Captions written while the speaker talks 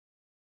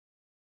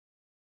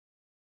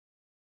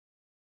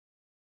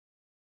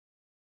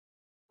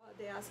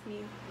They ask me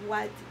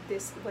what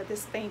this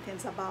painting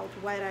is about,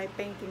 what I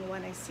painting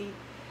when I see,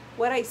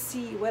 what I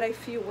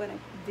feel when I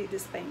did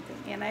this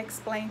painting. And I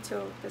explain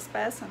to this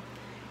person,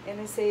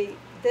 and I say,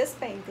 this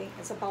painting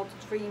is about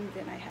the dream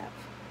that I have.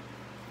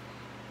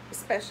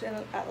 Especially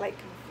like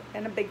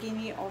in the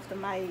beginning of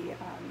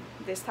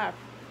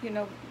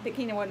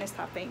beginning when I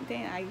start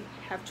painting, I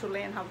have to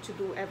learn how to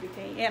do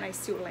everything, and I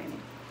still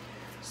learning.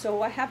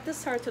 So I have this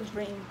certain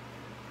dream,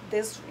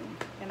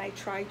 and I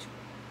try to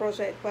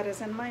project what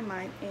is in my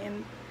mind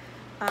in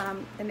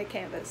the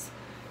canvas.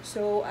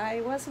 So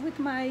I was with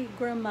my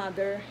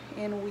grandmother,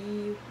 and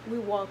we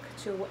walked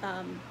to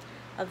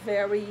a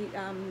very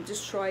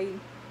destroyed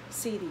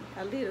city,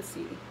 a little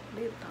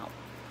town.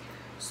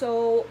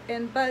 So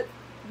but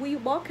we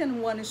walk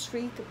in one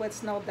street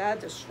what's not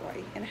that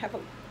destroyed and have a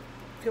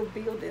few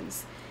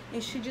buildings,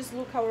 and she just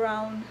look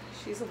around.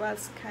 She's not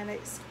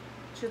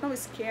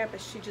scared,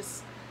 but she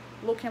just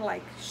looking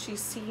like she's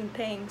seeing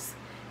things.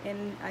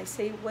 And I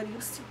say, what do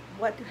you see?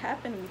 What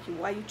happened with you?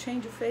 Why you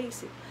change your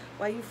face?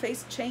 Why your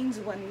face change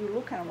when you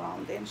look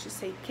around? And she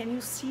say, can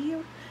you see?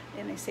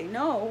 And I say,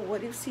 no.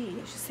 What do you see?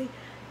 And she say,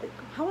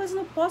 how is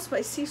it possible?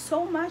 I see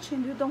so much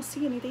and you don't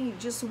see anything. You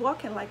just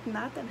walking like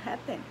nothing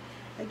happened.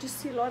 I just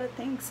see a lot of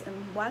things,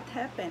 and what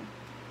happened?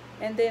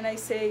 And then I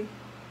say,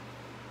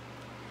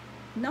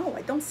 no,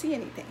 I don't see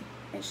anything.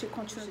 And she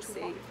continues to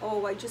say,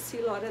 oh, I just see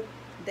a lot of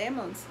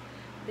demons.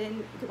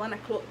 Then they want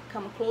to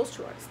come close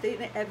to us.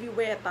 They're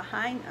everywhere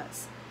behind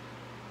us.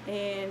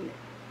 And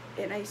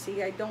I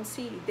say, I don't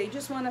see. They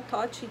just want to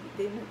touch you.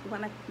 They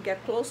want to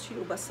get close to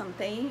you, but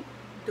something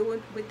do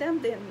it with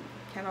them, then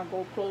cannot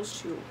go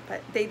close to you.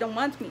 But they don't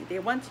want me. They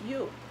want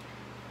you.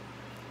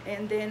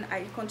 And then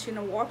I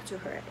continue to walk to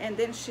her. And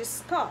then she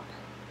stopped.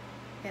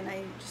 And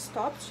I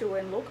stopped to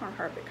and look on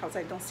her because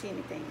I don't see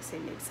anything. I say,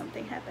 maybe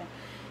something happened.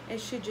 And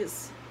she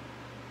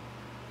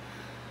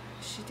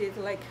did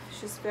like,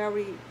 she's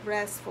very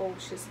restful,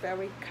 she's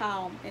very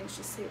calm, and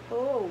she said,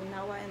 oh,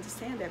 now I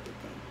understand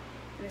everything.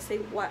 And I say,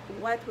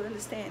 what to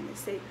understand? They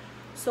say,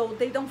 so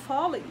they don't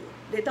follow you,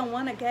 they don't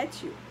want to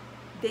get you,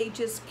 they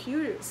just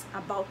curious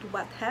about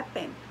what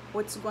happened,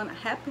 what's going to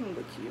happen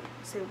with you.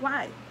 I say,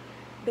 why?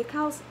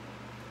 Because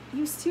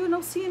you still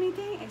don't see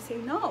anything? I say,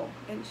 no.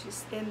 And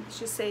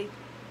she say,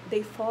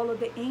 they follow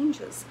the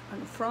angels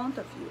in front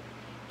of you,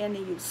 and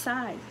in your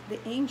side, the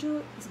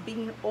angel is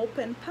being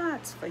open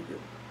paths for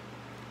you.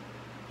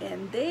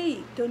 And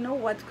they don't know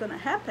what's gonna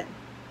happen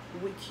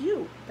with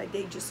you, but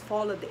they just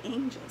follow the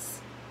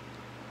angels.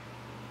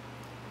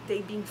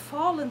 They've been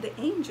following the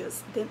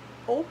angels, then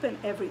open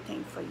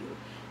everything for you.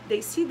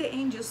 They see the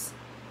angels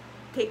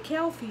take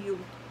care of you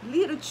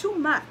little too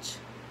much,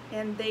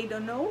 and they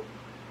don't know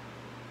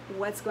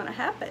what's gonna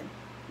happen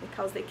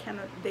because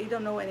they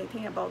don't know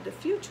anything about the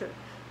future,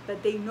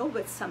 but they know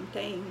it's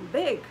something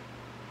big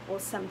or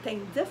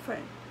something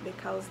different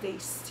because they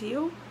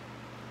still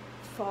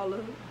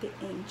follow the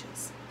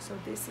angels. So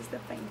this is the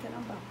painting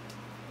about.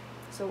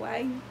 So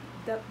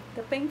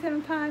the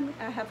painting time,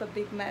 I have a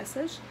big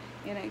message,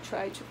 and I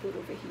try to put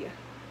over here.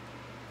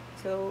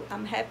 So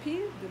I'm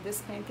happy that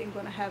this painting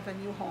gonna have a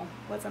new home.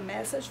 It was a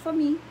message for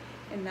me,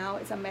 and now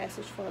it's a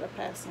message for the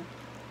person.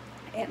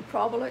 And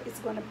probably it's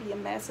gonna be a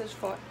message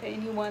for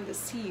anyone that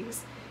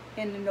sees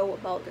and know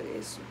about the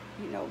issue,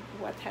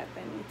 what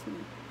happened with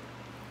me.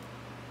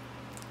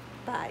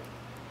 Bye.